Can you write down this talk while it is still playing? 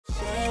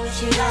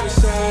what you gotta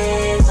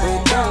say,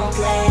 but don't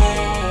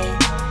play.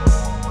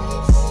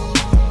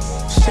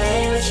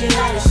 Say what you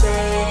gotta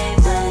say,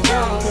 but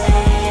don't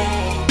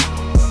play.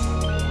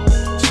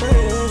 Say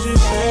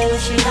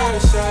what you gotta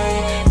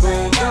say,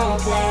 but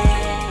don't play.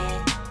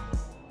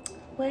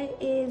 What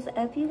is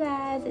up, you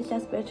guys? It's your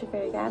spiritual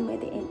fairy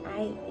godmother, and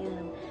I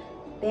am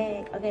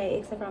back. Okay,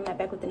 except for I'm not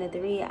back with another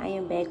read. I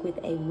am back with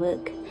a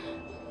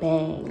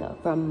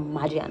mukbang from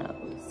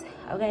Maggianos.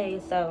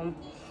 Okay, so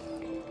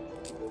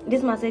this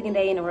is my second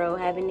day in a row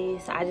having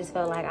this. I just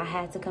felt like I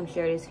had to come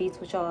share this feast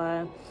with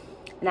y'all.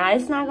 Now,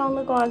 it's not gonna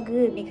look all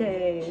good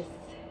because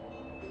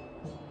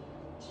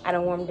I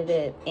done warmed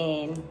it up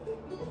and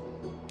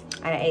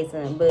I done ate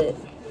some, but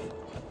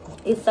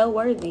it's so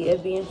worthy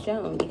of being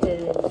shown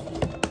because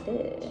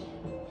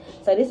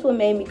so this one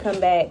made me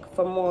come back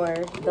for more.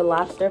 The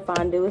lobster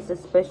fondue, it's a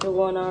special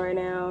going on right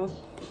now.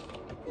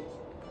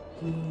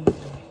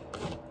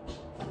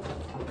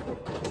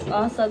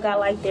 Also got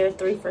like their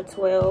 3 for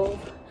 $12.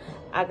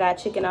 I got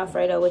chicken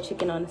ALFREDO with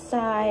chicken on the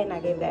side, and I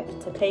gave that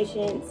to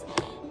Patience.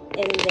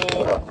 And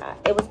then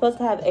it was supposed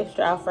to have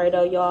extra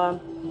ALFREDO, y'all.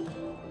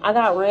 I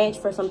got ranch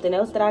for something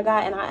else that I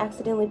got, and I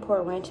accidentally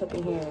poured ranch up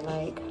in here,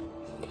 like,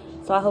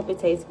 so I hope it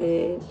tastes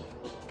good.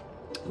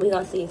 We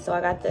gonna see. So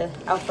I got the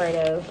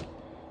ALFREDO.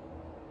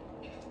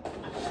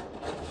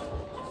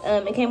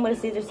 It came with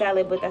a Caesar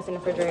salad, but that's in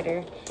the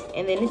refrigerator.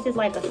 And then this is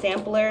like a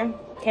sampler.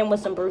 Came with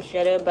some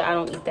bruschetta, but I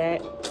don't eat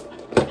that.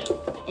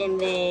 And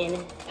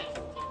then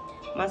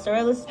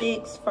mozzarella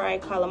sticks,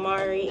 fried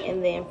calamari,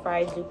 and then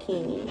fried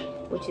zucchini,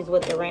 which is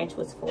what the ranch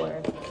was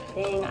for.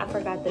 Dang, I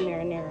forgot the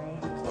marinara.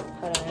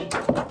 Hold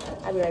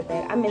on, I'll be right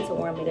back. I meant to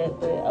warm it up,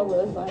 but oh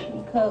well, it's going to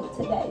be cold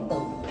today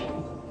though.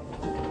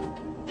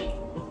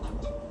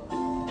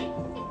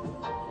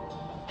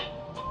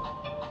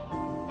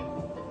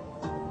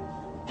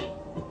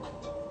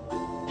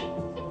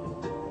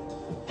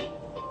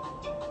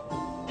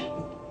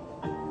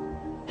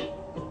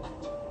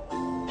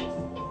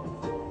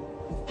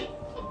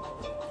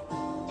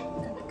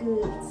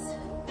 Goods.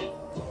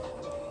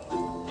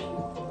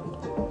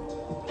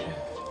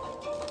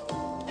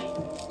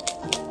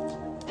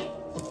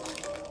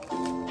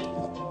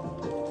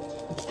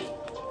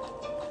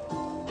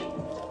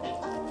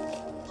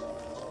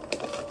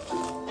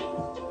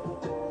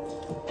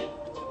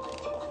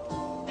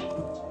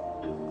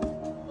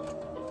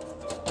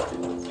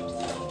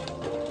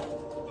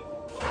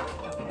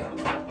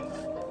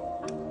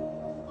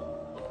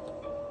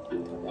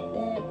 Like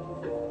that.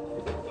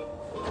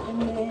 And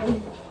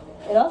then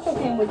it also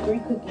came with 3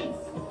 cookies.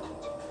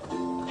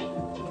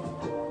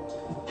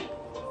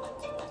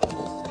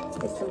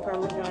 It's some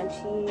Parmesan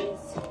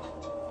cheese.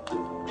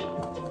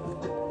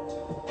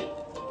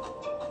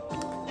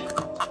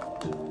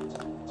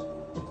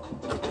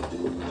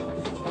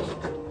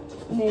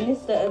 And then this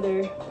is the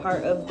other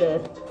part of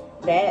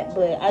that,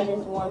 but I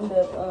just warmed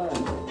up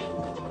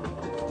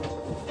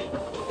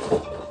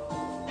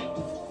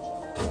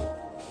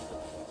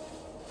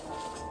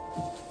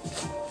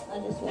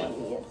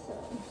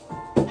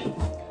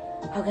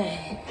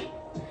okay,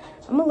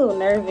 I'm a little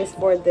nervous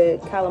for the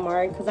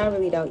calamari because I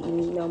really don't eat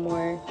meat no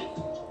more.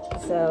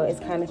 So it's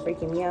kind of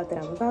freaking me out that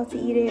I'm about to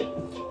eat it.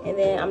 And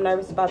then I'm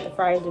nervous about the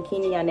fried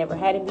zucchini. I never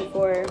had it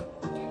before.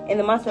 And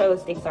the mozzarella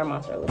sticks are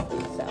mozzarella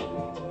sticks. So,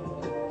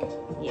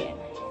 yeah.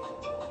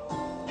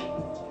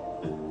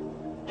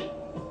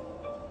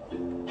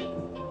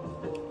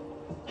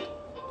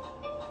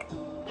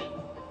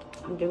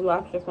 The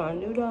lobster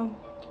fondue though.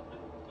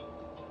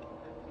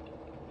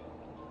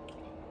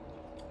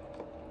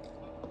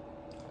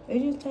 It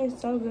just tastes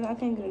so good. I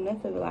can't get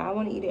enough of it. Like, I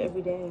want to eat it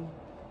every day.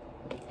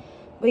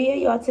 But yeah,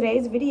 y'all,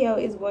 today's video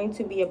is going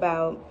to be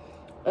about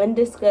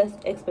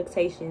undiscussed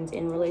expectations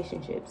in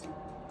relationships.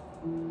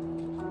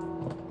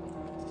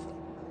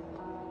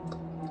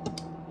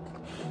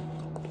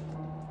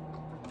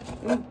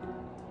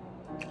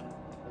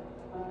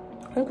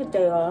 Look at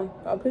that, y'all.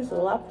 A piece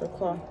of lobster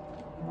claw.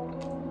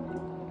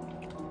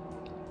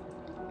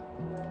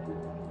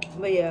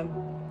 But yeah.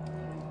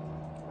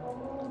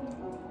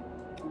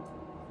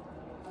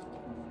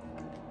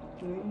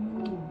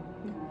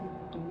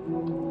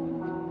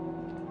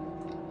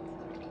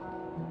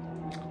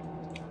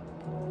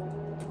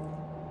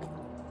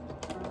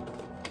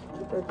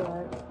 Super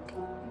dry.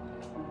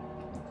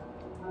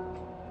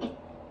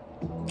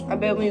 I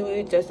bet when you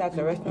eat this at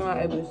the restaurant,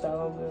 it would be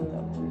so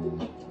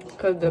good.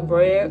 Because the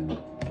bread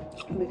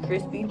be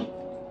crispy.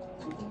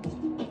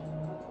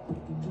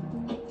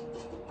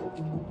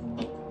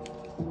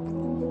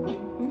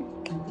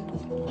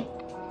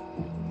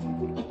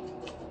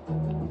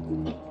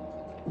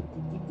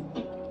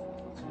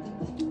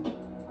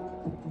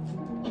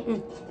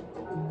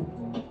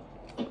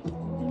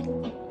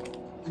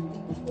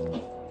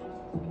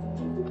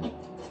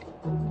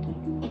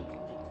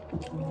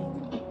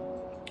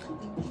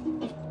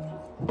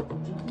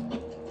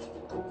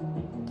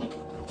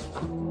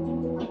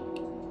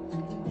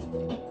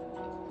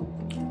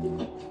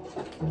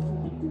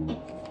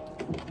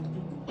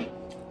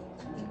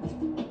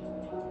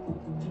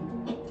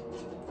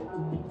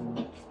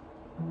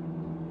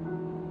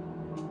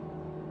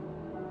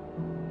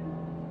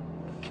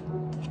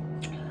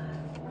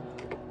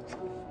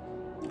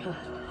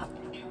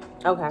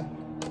 Okay,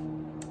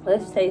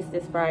 let's taste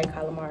this fried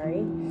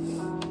calamari.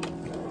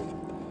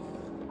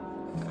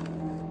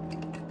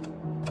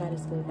 That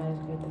is good. That is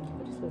great. Thank you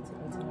for the sweet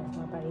tomato.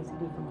 My body needs to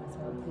be for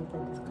myself. Please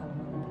let this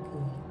calamari be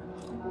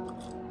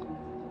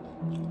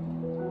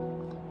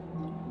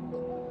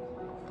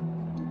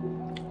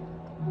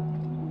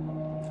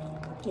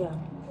good.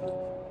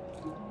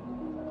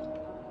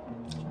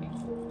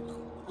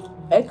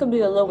 Yeah. It could be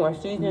a little more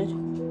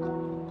seasoned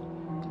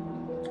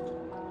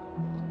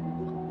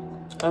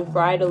and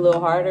fried a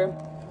little harder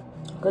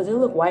because it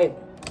look white.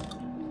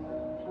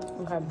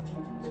 Okay.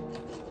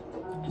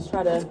 Let's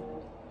try the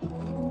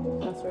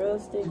mozzarella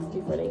sticks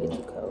before they get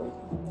too cold.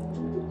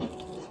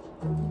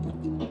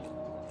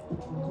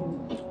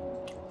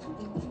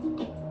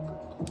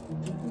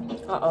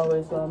 I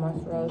always love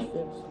mozzarella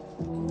sticks.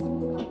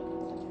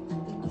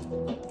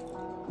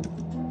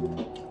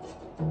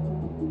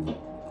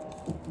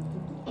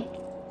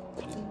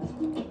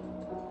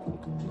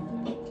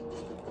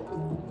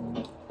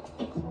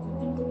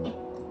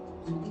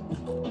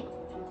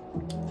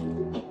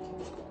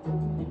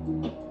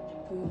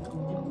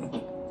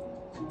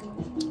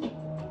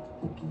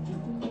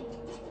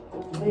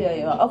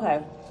 Yeah.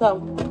 Okay, so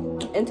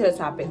into the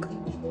topic.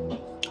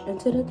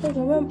 Into the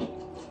thing.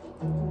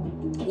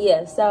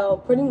 Yeah,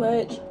 so pretty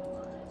much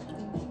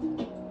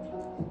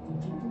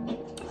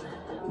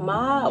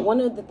one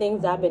of the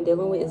things I've been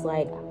dealing with is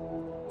like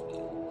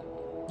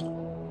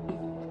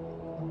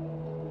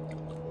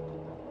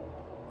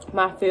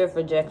my fear of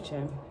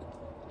rejection.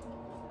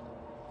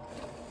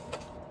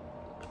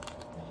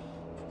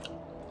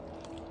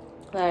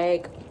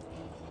 Like,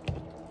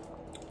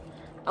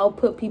 I'll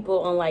put people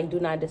on like do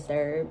not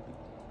disturb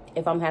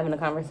if I'm having a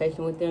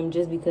conversation with them,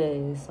 just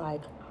because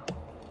like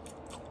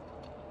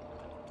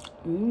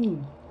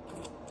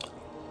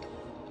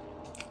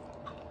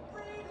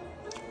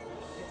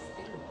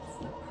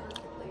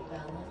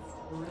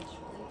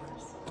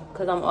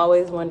because I'm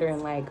always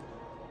wondering, like,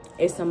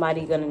 is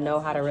somebody gonna know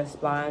how to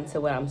respond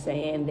to what I'm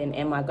saying? Then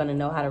am I gonna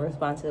know how to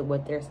respond to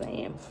what they're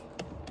saying?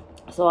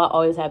 So I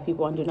always have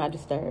people on do not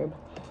disturb.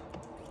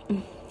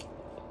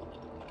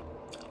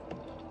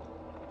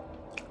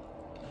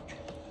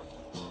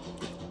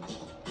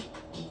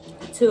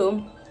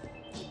 Two,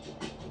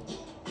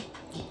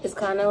 it's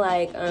kind of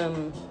like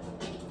I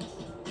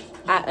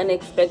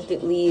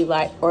unexpectedly,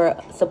 like,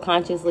 or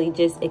subconsciously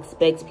just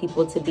expect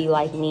people to be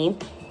like me.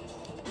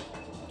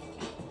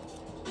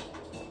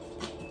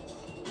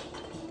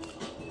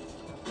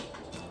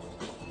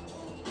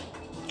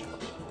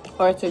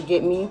 Or to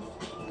get me.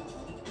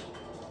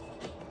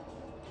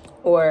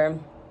 Or,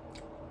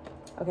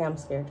 okay, I'm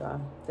scared,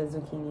 y'all. The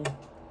zucchini.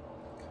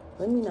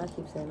 Let me not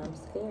keep saying I'm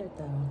scared,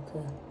 though.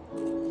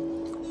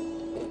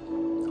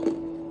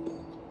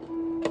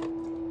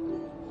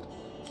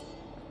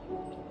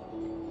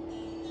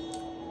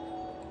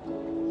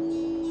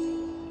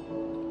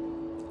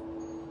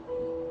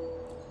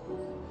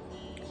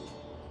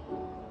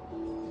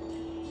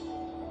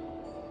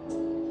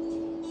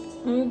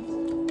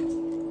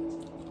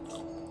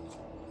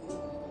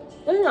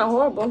 It's not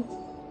horrible.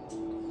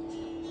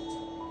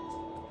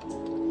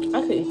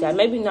 I could eat that.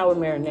 Maybe not with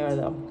marinara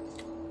though.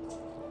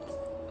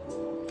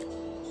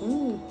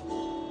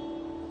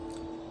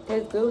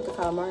 Tastes good with the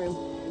calamari.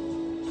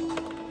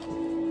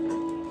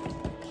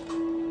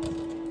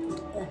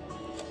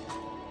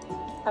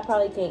 I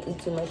probably can't eat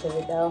too much of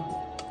it though.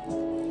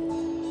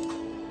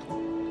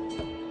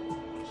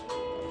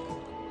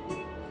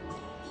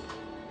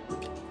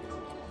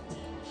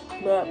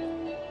 But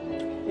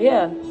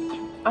yeah,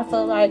 I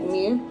feel like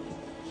me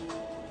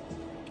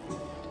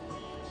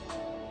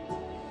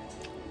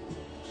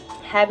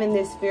having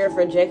this fear of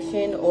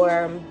rejection,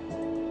 or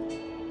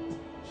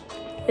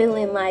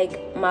feeling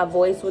like my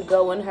voice would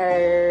go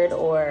unheard,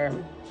 or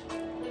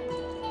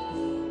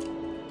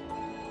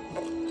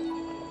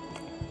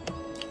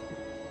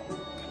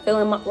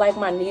feeling like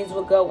my needs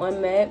would go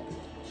unmet,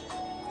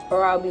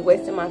 or I'll be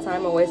wasting my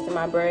time or wasting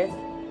my breath,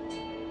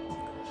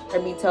 or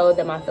be told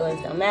that my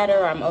feelings don't matter,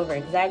 or I'm over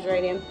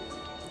exaggerating.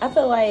 I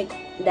feel like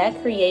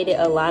that created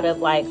a lot of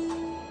like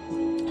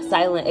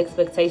silent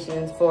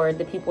expectations for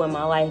the people in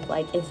my life.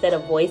 Like, instead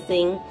of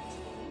voicing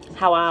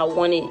how I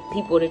wanted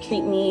people to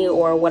treat me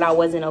or what I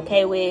wasn't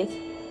okay with,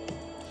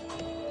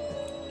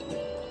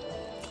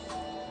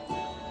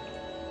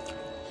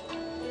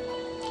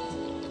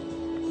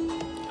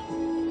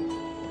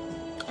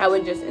 I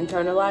would just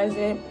internalize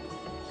it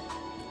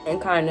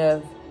and kind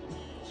of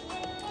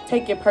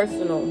take it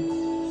personal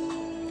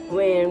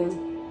when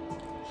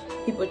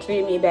people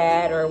treated me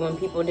bad, or when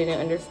people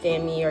didn't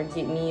understand me or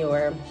get me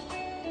or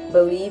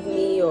believe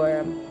me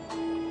or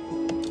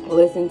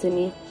listen to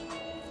me.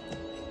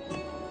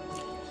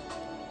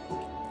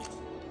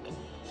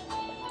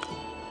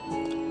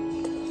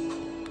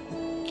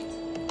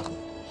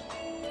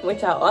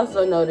 Which I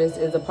also noticed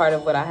is a part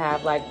of what I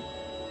have, like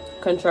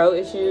control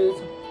issues.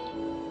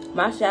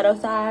 My shadow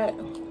side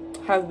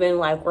has been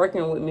like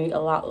working with me a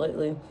lot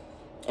lately.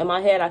 In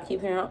my head I keep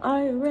hearing,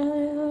 I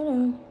really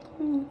don't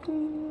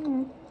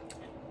know.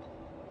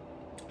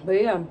 But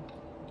yeah,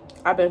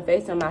 I've been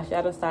facing my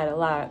shadow side a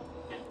lot.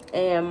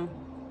 And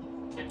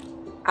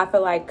I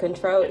feel like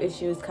control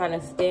issues kind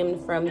of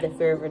stemmed from the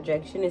fear of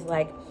rejection. It's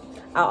like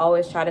I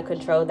always try to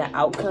control the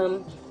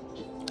outcome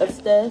of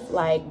stuff.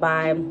 Like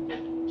I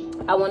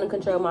want to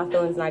control my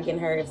feelings not getting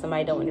hurt if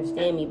somebody don't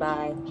understand me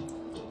by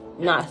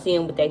not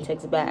seeing what they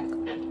text back.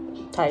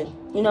 Type,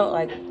 you know,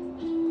 like,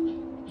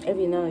 if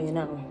you know, you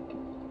know.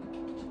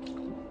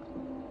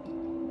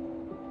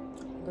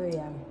 But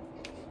yeah.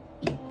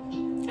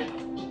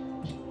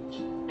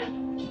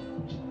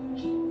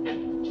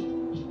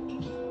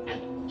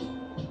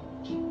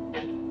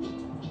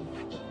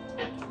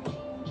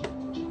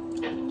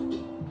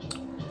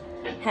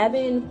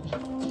 Having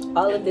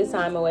all of this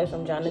time away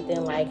from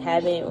Jonathan, like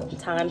having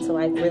time to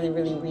like really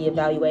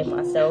reevaluate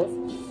myself,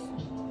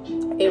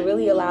 it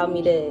really allowed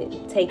me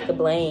to take the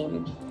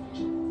blame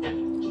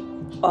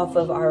off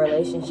of our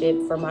relationship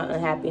for my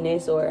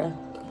unhappiness. Or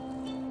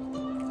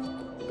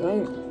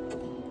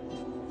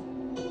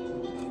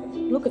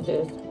look at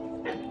this.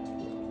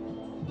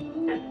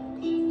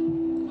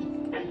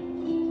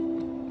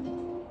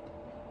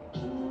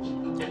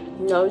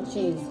 No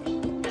cheese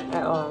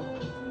at all.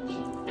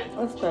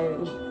 That's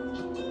crazy.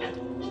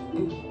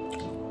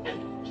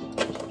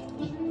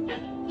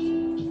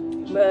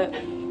 But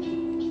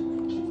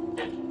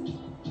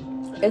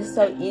it's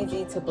so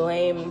easy to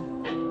blame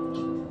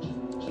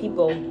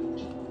people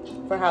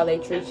for how they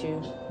treat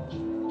you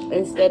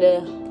instead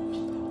of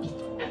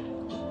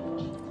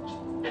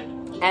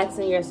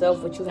asking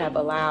yourself what you have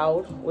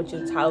allowed, what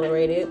you've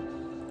tolerated,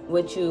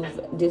 what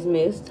you've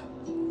dismissed.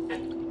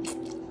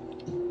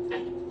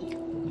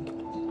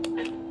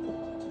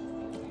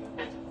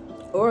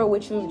 Or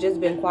what you've just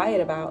been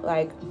quiet about.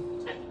 Like,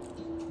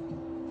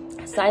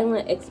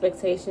 silent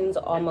expectations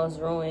almost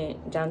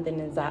ruined Jonathan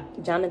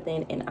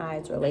and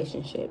I's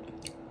relationship.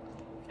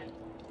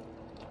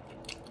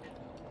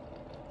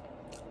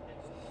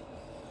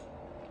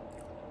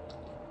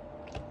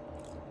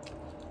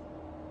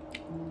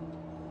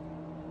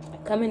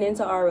 Coming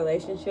into our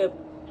relationship,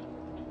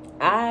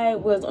 I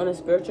was on a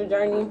spiritual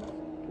journey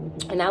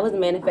and I was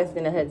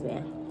manifesting a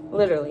husband.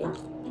 Literally.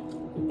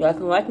 Y'all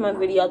can watch my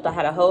video. I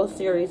had a whole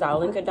series. I'll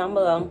link it down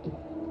below.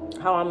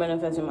 How I'm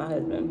manifesting my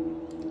husband.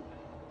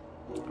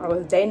 I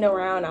was dating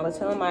around. I was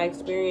telling my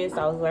experience.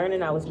 I was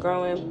learning. I was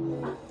growing.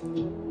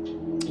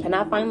 And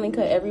I finally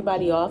cut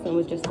everybody off and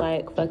was just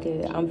like, fuck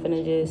it. I'm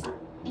finna just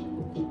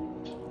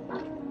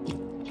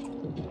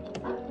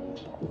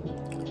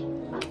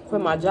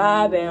quit my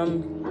job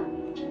and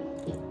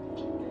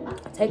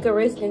take a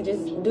risk and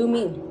just do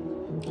me.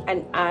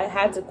 And I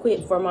had to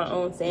quit for my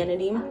own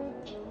sanity.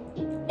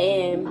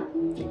 And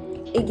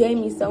it gave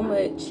me so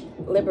much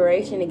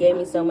liberation. It gave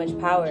me so much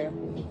power.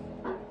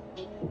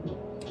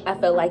 I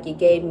felt like it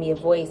gave me a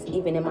voice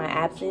even in my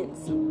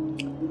absence.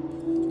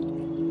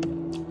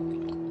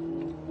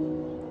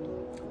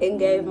 It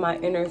gave my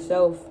inner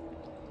self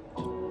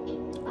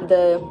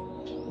the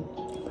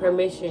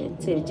permission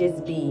to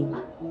just be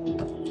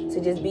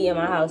in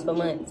my house for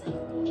months.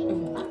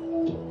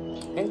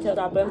 Until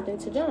I bumped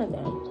into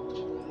Jonathan.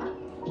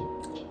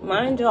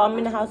 Mind you, I'm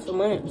in the house for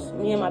months,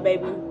 me and my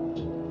baby.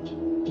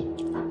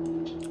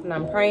 And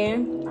I'm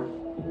praying.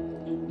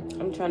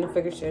 I'm trying to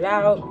figure shit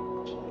out.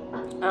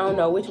 I don't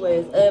know which way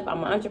is up.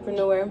 I'm an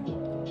entrepreneur.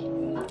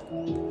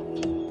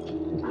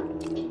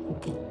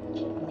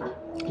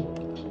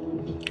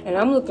 And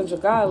I'm looking to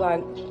God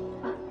like,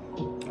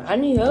 I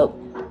need help.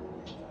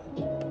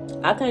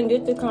 I can't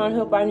get the kind of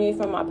help I need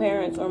from my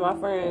parents or my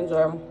friends,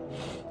 or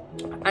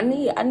I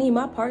need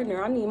my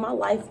partner. I need my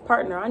life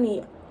partner. I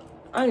need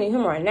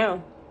him right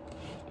now.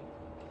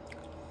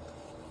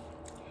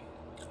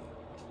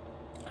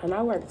 And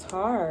I worked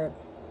hard.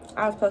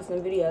 I was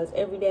posting videos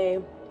every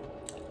day.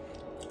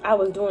 I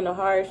was doing the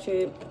hard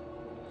shit.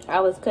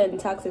 I was cutting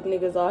toxic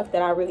niggas off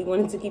that I really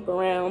wanted to keep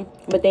around,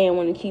 but they didn't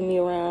want to keep me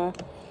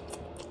around.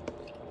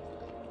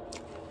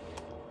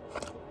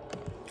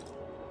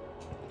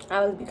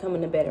 I was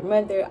becoming a better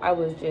mother. I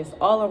was just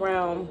all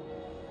around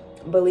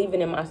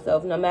believing in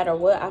myself. No matter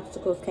what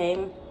obstacles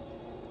came,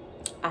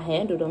 I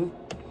handled them.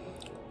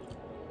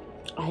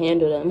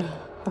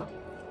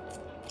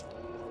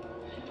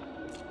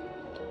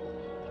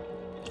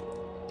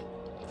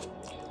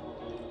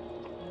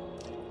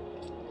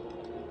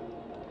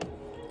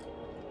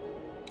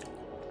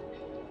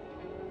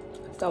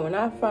 So when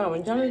I found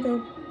with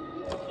Jonathan,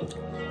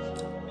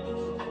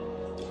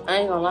 I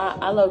ain't gonna lie,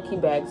 I low-key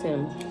bagged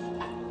him.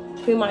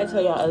 He might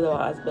tell y'all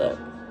otherwise, but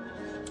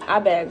I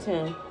bagged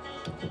him.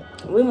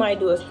 We might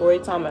do a story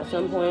time at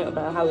some point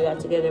about how we got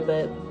together,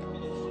 but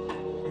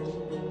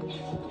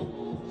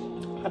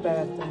I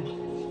bagged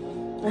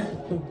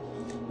him.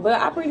 But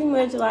I pretty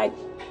much, like,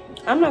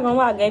 I'm not gonna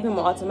lie, I gave him an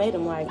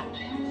ultimatum, like,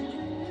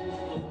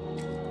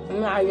 I'm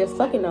not just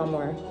fucking no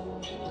more.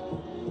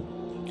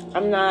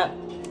 I'm not,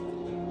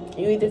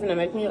 you either gonna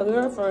make me a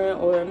girlfriend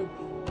or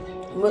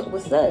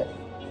what's up?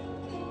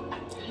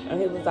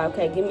 And he was like,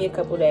 okay, give me a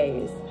couple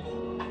days.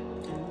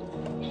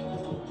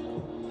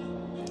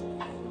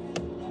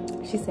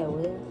 She said,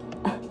 what?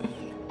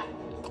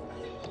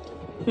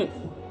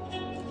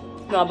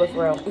 No, but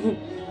for real.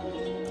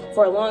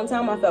 For a long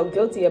time, I felt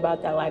guilty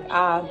about that. Like,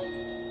 I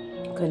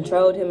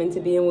controlled him into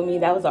being with me.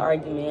 That was an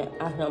argument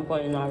at some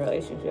point in our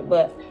relationship.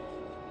 But,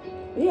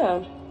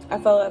 yeah, I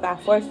felt like I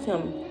forced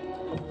him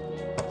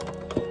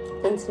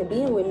into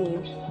being with me.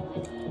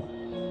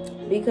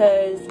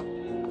 Because,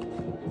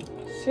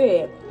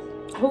 shit,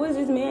 who is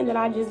this man that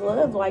I just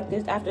love like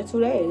this after 2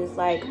 days?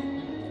 Like,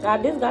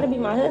 God, this gotta be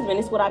my husband.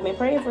 This is what I've been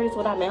praying for. This is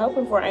what I've been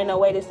hoping for. Ain't no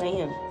way this ain't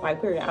him.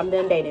 Like, period. I'm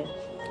done dating.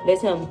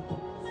 This him.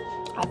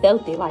 I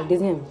felt it. Like,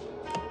 this him.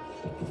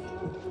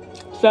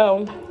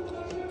 So,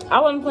 I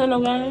wasn't playing no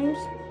games.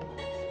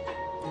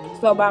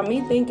 So, by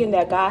me thinking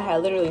that God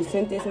had literally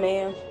sent this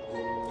man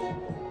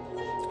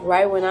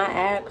right when I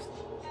asked,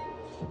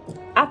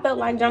 I felt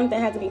like Jonathan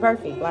had to be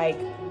perfect. Like,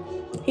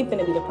 he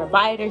finna be the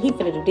provider. He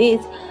finna do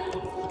this.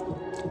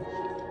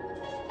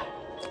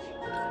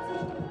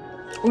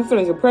 We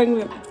finna get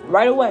pregnant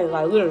right away.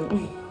 Like,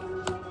 literally.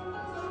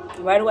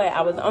 Right away.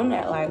 I was on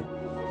that. Like,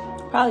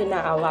 probably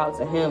not out loud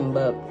to him,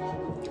 but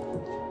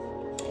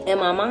in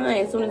my mind,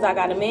 as soon as I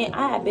got a man,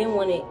 I had been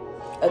wanting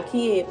a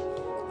kid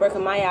for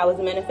Kamaya. I was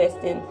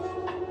manifesting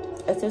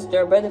a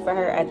sister or brother for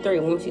her at 3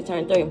 when she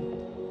turned 3.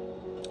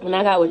 When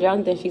I got with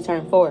Jonathan, she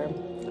turned 4.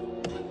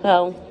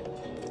 So,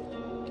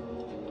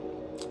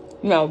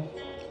 no.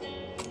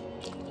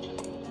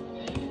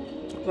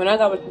 When I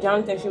got with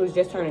Jonathan, she was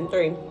just turning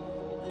 3.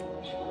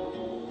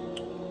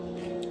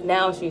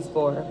 Now she's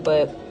 4.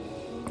 But,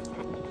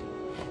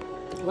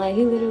 like,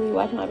 he literally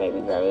watched my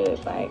baby grow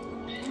up. Like,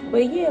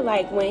 but yeah,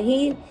 like, when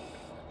he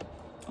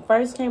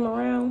first came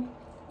around,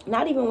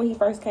 not even when he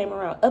first came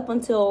around, up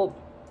until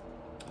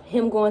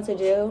him going to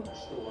jail,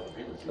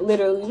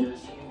 literally,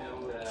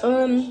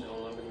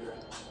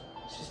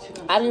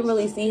 I didn't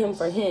really see him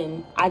for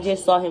him. I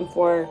just saw him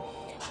for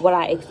what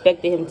I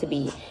expected him to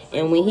be.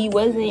 And when he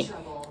wasn't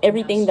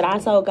everything that I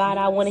told God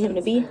I wanted him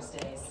to be,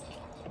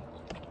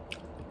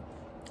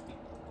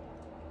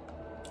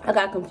 I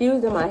got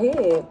confused in my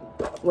head.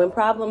 When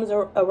problems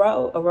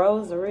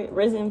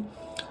arisen,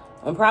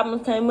 when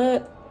problems came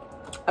up,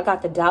 I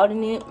got to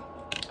doubting it.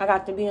 I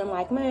got to being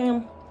like,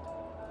 man,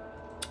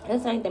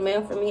 this ain't the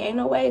man for me. Ain't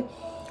no way.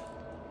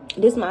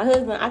 This my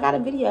husband. I got a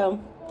video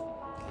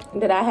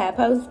that I had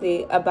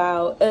posted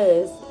about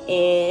us.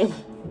 And,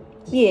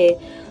 yeah.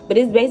 But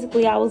it's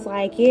basically, I was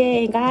like,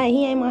 yeah, God,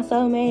 he ain't my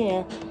soul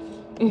man.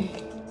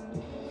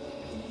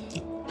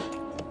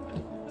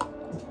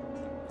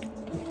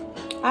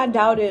 I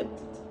doubted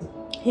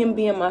him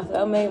being my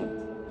soulmate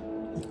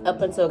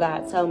up until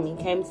God told me,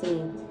 came to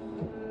me,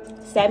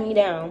 sat me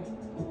down.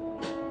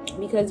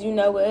 Because you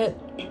know what?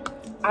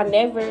 I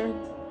never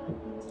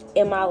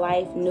in my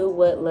life knew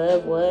what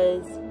love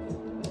was,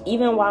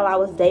 even while I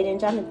was dating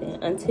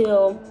Jonathan,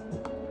 until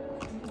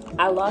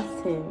I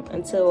lost him,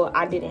 until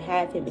I didn't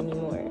have him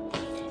anymore.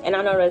 And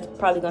I know that's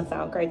probably gonna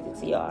sound crazy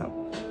to y'all,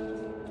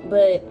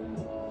 but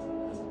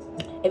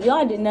if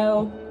y'all didn't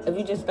know, if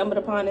you just stumbled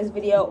upon this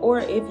video, or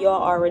if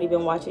y'all already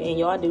been watching and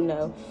y'all do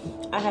know,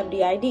 I have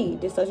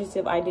DID,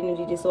 dissociative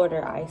identity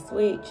disorder. I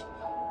switch.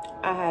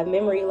 I have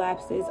memory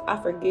lapses. I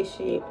forget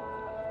shit.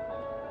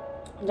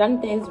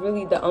 Jonathan is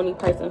really the only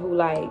person who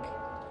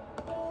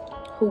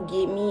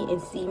get me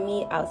and see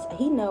me outside.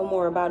 He know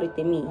more about it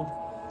than me.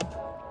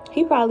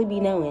 He probably be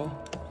knowing.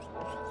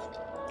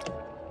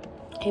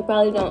 He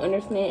probably don't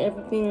understand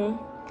everything,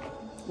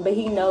 but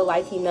he know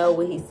like he know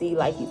what he see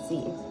like he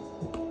see.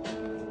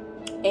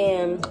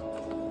 And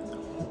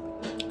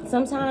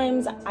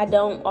sometimes I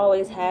don't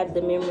always have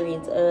the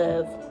memories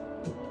of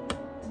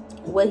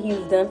what he's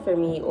done for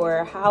me,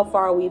 or how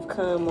far we've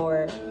come,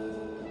 or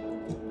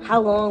how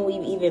long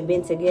we've even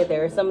been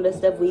together, or some of the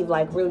stuff we've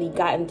like really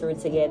gotten through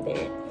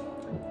together.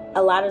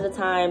 A lot of the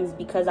times,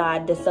 because I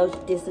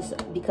dissociate,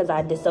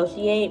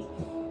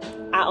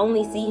 I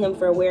only see him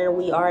for where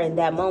we are in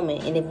that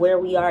moment. And if where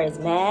we are is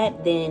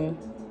mad, then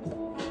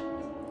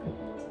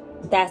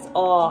that's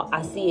all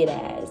I see it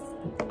as.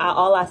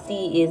 All I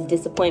see is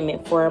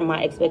disappointment for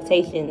my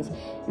expectations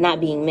not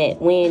being met.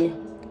 When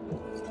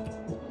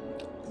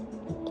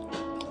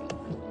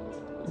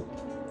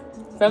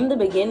from the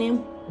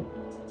beginning,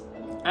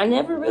 I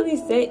never really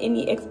set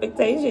any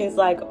expectations.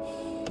 Like,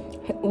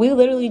 we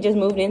literally just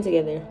moved in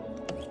together.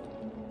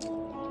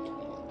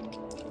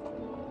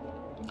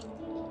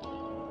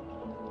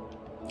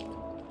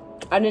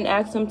 I didn't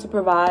ask him to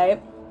provide.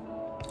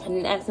 I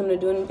didn't ask him to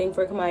do anything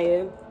for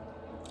Kamaya.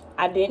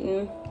 I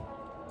didn't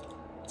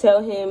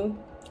tell him.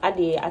 I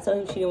did. I told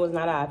him cheating was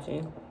not an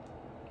option.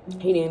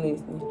 He didn't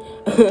listen.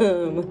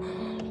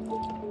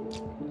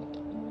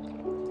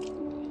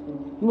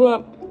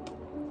 But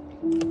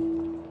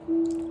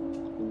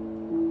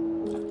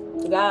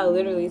God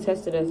literally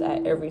tested us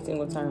at every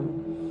single turn.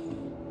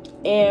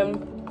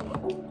 And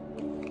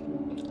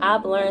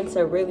I've learned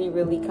to really,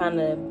 really kind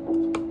of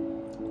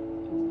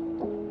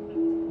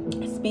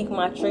speak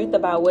my truth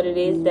about what it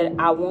is that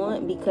I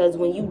want, because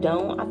when you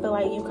don't, I feel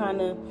like you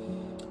kind of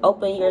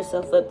open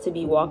yourself up to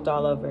be walked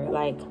all over.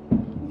 Like,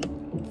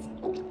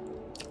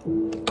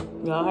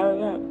 y'all heard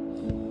that?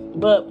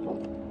 But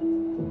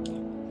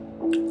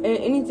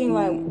anything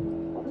like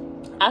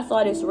I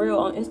saw this reel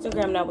on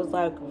Instagram that was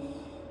like,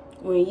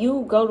 when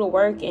you go to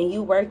work and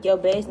you work your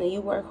best and you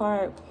work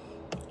hard,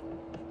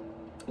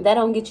 that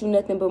don't get you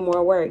nothing but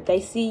more work. They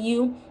see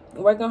you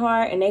working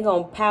hard and they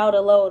gonna pile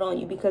the load on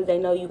you because they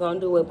know you gonna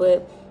do it,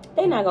 but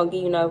they not gonna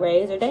give you no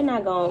raise, or they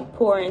not gonna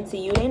pour into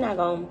you. They not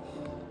gonna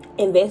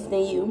invest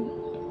in you.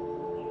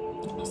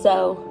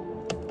 So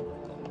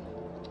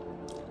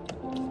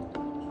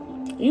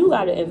you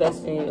gotta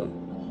invest in you.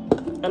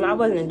 And I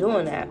wasn't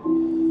doing that.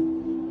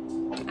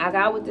 I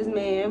got with this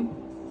man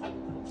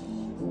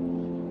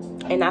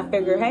and I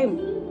figured, hey,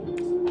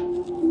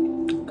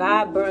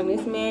 God burned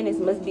this man. This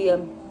must be a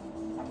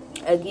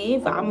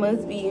gift. I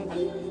must be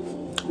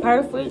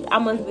perfect. I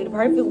must be the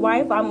perfect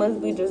wife. I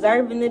must be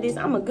deserving of this.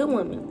 I'm a good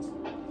woman.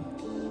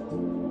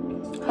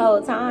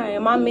 Whole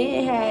time my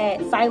man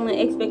had silent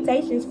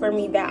expectations for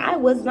me that I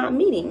was not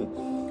meeting,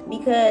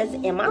 because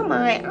in my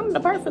mind I'm the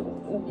perfect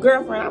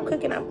girlfriend. I'm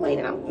cooking, I'm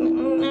cleaning,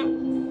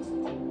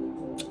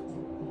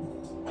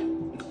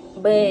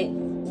 but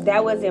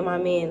that wasn't my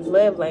man's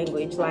love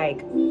language.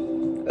 Like,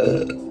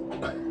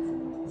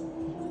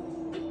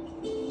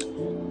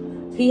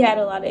 he had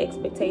a lot of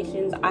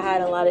expectations. I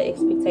had a lot of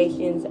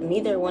expectations.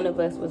 Neither one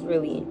of us was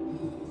really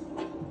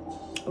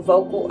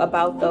vocal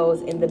about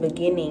those in the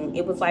beginning.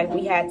 It was like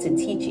we had to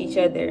teach each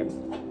other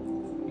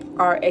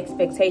our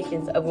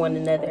expectations of one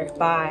another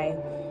by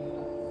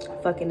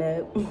fucking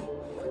up,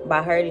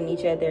 by hurting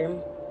each other,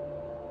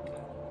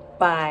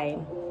 by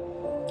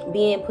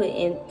being put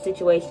in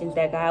situations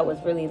that God was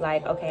really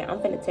like, okay, I'm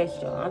finna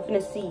test y'all. I'm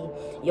finna see.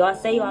 Y'all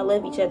say y'all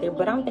love each other,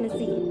 but I'm finna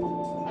see.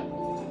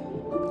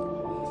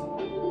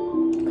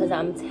 Because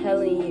I'm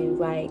telling you,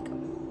 like,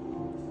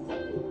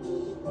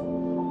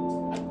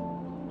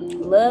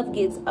 love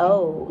gets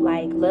old.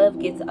 Like, love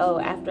gets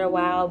old. After a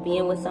while,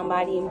 being with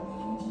somebody,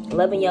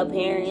 loving your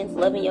parents,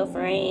 loving your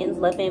friends,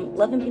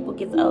 loving people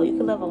gets old. You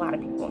can love a lot of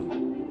people.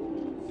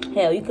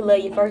 Hell, you can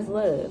love your first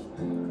love.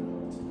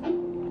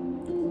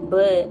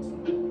 But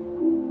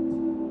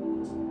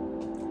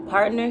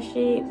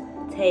partnership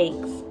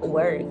takes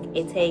work.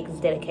 It takes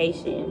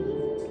dedication.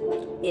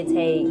 It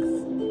takes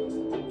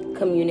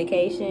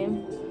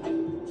communication.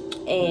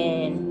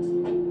 And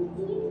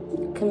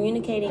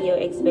communicating your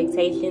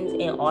expectations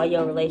in all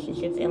your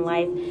relationships in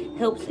life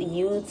helps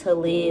you to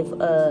live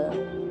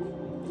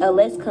a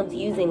less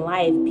confusing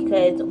life.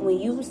 Because when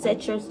you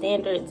set your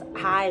standards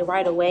high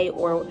right away,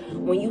 or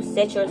when you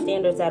set your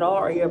standards at all,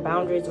 or your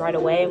boundaries right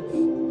away,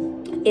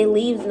 it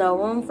leaves no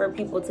room for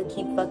people to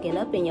keep fucking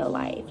up in your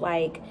life.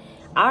 like,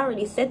 I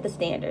already set the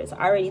standards.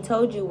 I already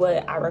told you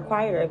what I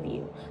require of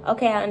you.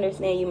 Okay, I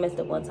understand you messed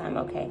up one time.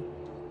 Okay,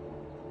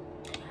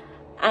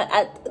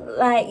 I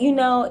like, you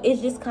know,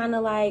 it's just kind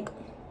of like,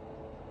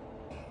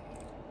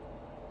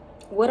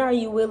 what are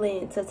you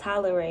willing to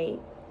tolerate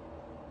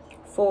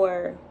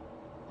for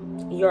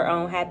your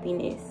own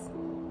happiness?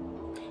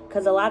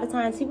 Because a lot of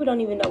times people don't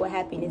even know what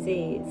happiness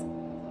is.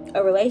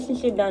 A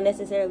relationship don't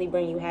necessarily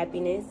bring you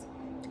happiness.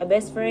 A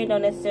best friend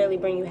don't necessarily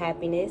bring you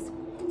happiness.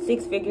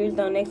 6 figures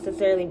don't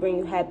necessarily bring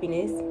you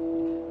happiness.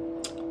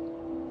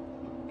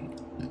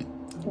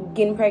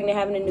 Getting pregnant,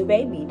 having a new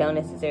baby don't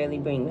necessarily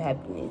bring you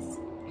happiness.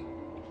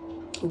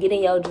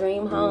 Getting your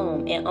dream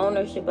home and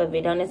ownership of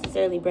it don't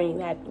necessarily bring you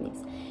happiness.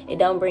 It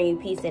don't bring you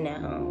peace in that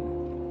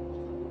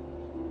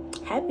home.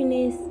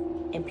 Happiness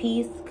and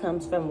peace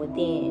comes from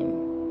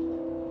within.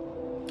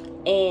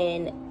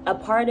 And a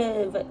part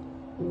of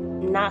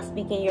not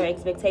speaking your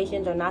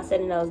expectations or not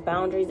setting those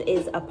boundaries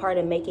is a part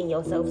of making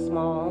yourself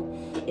small.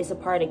 It's a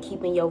part of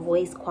keeping your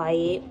voice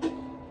quiet.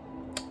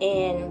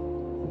 And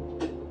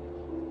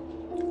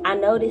I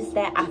noticed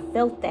that I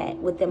felt that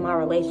within my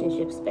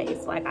relationship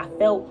space. Like, I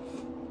felt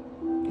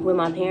with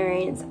my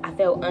parents, I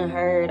felt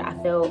unheard, I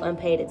felt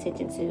unpaid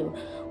attention to.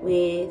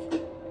 With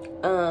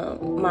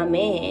my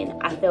man,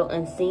 I felt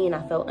unseen,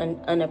 I felt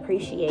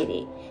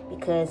unappreciated.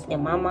 Because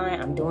in my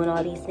mind, I'm doing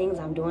all these things,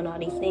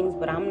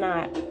 but I'm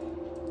not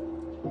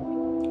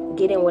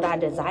getting what I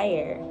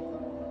desire,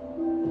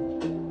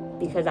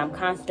 because I'm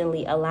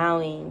constantly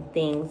allowing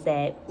things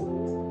that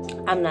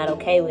I'm not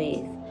okay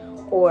with,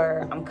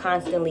 or I'm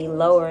constantly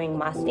lowering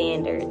my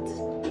standards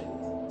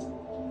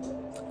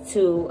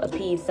to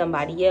appease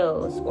somebody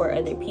else or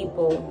other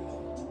people.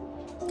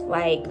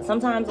 Like,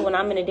 sometimes when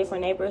I'm in a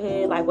different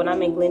neighborhood, like when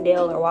I'm in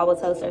Glendale or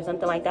Wauwatosa or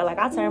something like that, like,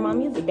 I turn my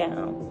music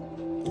down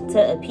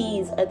to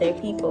appease other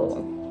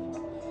people.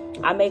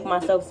 I make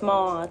myself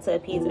small to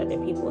appease other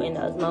people in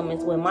those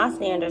moments when my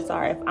standards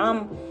are, if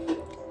I'm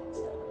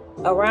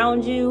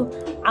around you,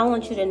 I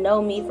want you to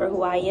know me for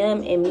who I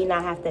am and me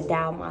not have to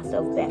dial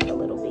myself back a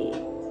little bit.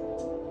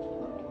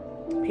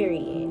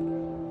 Period.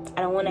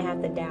 I don't want to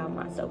have to dial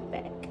myself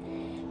back.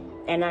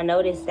 And I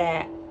noticed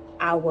that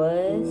I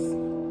was,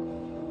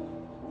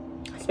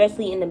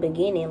 especially in the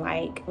beginning.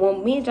 Like,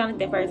 when me and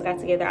Jonathan first got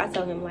together, I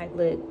told him, like,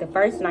 look, the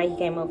first night he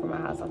came over my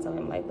house, I told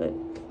him, like, look,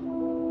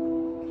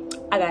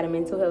 I got a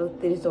mental health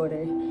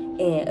disorder,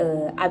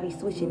 and I be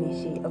switching this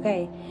shit,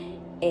 okay?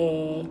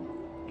 And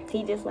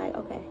he just like,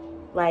 okay.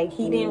 Like,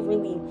 he didn't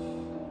really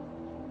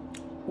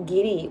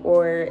get it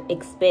or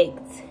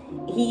expect.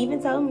 He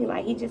even told me,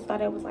 like, he just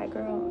thought it was like,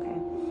 girl, okay.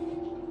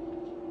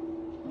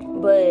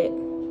 But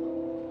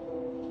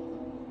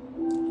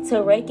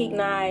to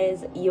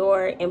recognize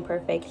your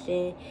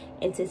imperfection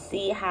and to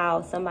see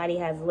how somebody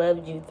has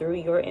loved you through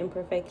your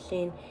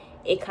imperfection,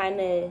 it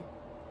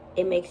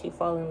makes you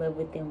fall in love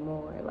with them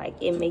more. Like,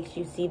 it makes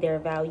you see their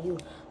value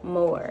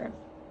more.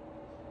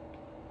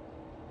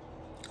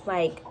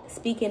 Like,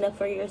 speaking up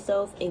for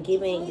yourself and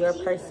giving your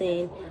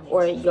person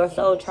or your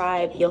soul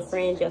tribe, your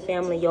friends, your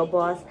family, your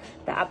boss,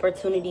 the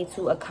opportunity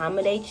to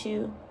accommodate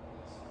you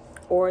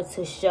or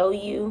to show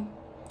you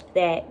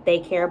that they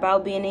care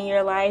about being in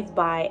your life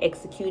by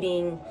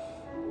executing,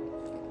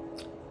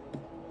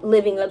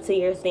 living up to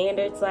your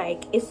standards.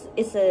 Like,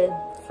 it's a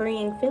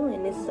freeing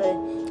feeling.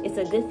 It's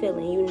a good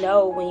feeling. You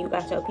know when you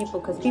got your people,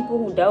 because people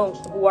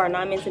who are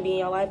not meant to be in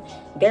your life,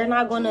 they're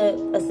not gonna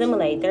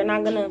assimilate. They're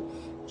not gonna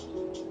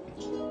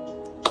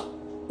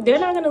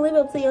live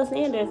up to your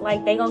standards.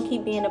 Like, they gonna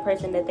keep being the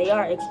person that they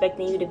are,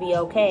 expecting you to be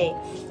okay,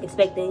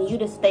 expecting you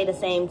to stay the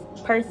same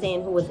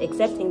person who is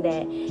accepting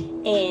that.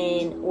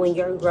 And when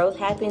your growth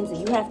happens,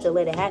 you have to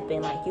let it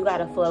happen. Like, you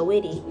gotta flow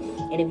with it.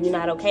 And if you're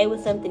not okay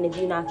with something, if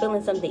you're not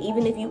feeling something,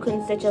 even if you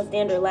couldn't set your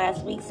standard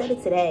last week, set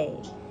it today.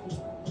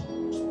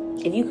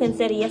 If you couldn't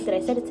set it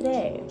yesterday, set it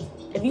today.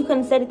 If you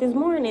couldn't set it this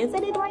morning,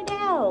 set it right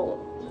now.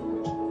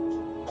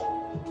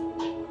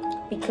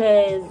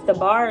 Because the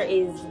bar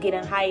is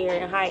getting higher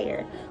and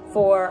higher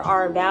for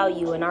our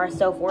value and our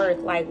self-worth.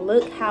 Like,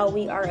 look how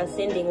we are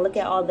ascending. Look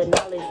at all the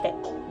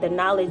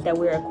knowledge that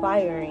we're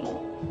acquiring.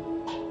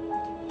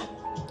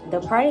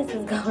 The price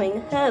is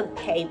going up,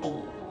 baby.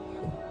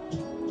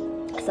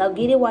 So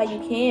get it while you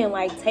can.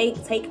 Like, take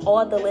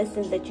all the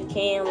lessons that you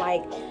can.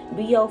 Like,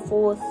 be your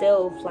full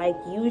self. Like,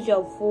 use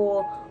your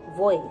full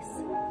voice.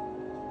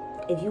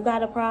 If you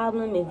got a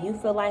problem, if you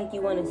feel like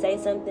you want to say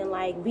something,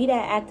 like, be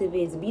that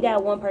activist. Be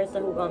that one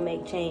person who's going to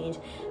make change.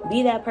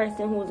 Be that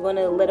person who's going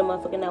to let a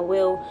motherfucker know,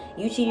 well,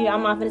 you cheated,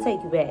 I'm not going to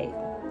take you back.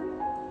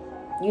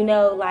 You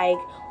know, like,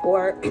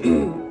 or,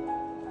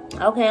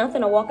 okay, I'm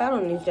finna walk out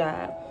on this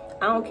job.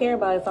 I don't care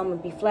about if I'm going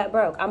to be flat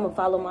broke. I'm going to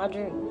follow my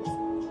dreams.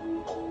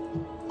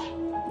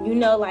 You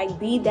know, like,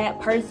 be that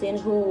person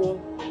who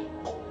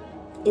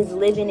is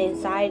living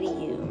inside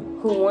of you,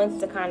 who wants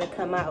to kind of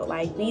come out.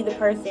 Like, be the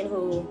person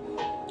who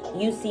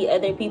you see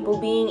other people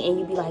being and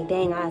you be like,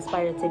 dang, I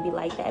aspire to be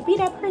like that. Be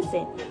that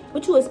person.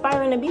 What you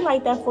aspiring to be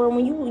like that for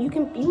when you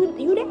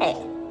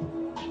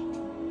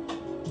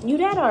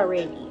that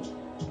already.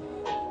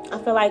 I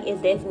feel like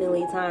it's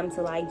definitely time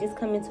to, like, just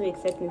come into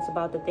acceptance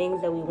about the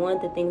things that we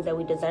want, the things that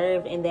we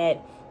deserve, and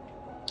that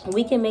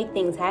we can make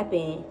things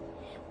happen.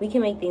 We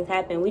can make things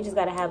happen. We just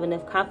got to have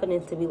enough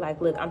confidence to be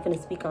like, look, I'm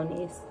finna speak on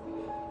this.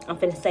 I'm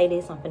finna say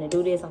this. I'm finna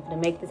do this. I'm finna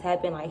make this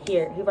happen. Like,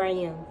 here I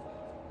am.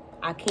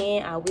 I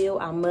can, I will,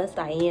 I must,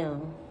 I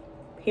am.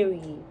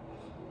 Period.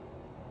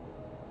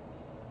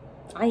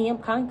 I am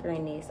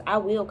conquering this. I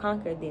will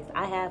conquer this.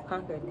 I have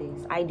conquered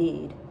this. I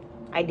did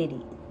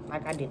it.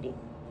 Like, I did it.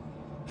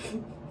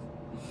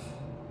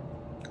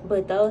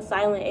 But those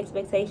silent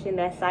expectations,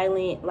 that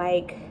silent,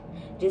 like,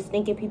 just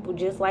thinking people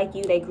just like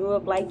you, they grew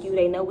up like you,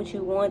 they know what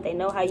you want, they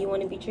know how you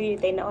want to be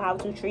treated, they know how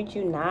to treat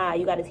you. Nah,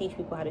 you got to teach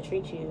people how to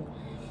treat you.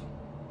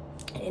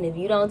 And if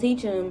you don't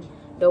teach them,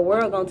 the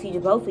world gonna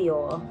teach both of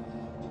y'all.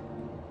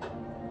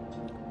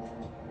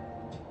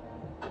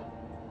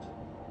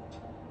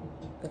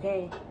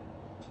 Okay.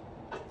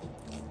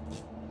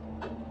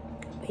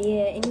 But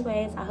yeah,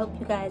 anyways, I hope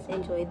you guys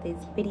enjoyed this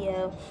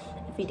video.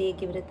 If you did,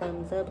 give it a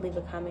thumbs up, leave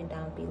a comment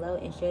down below,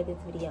 and share this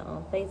video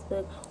on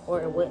Facebook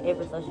or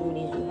whatever social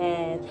medias you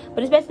have.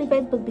 But especially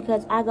Facebook,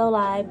 because I go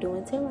live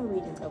doing tarot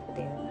readings over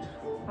there.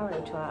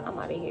 Alright, y'all, I'm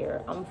out of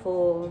here. I'm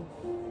full.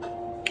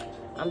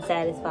 I'm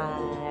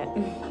satisfied.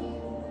 And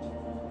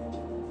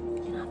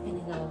I'm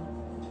finna go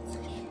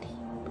sleep.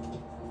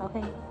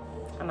 Okay?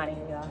 I'm out of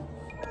here, y'all.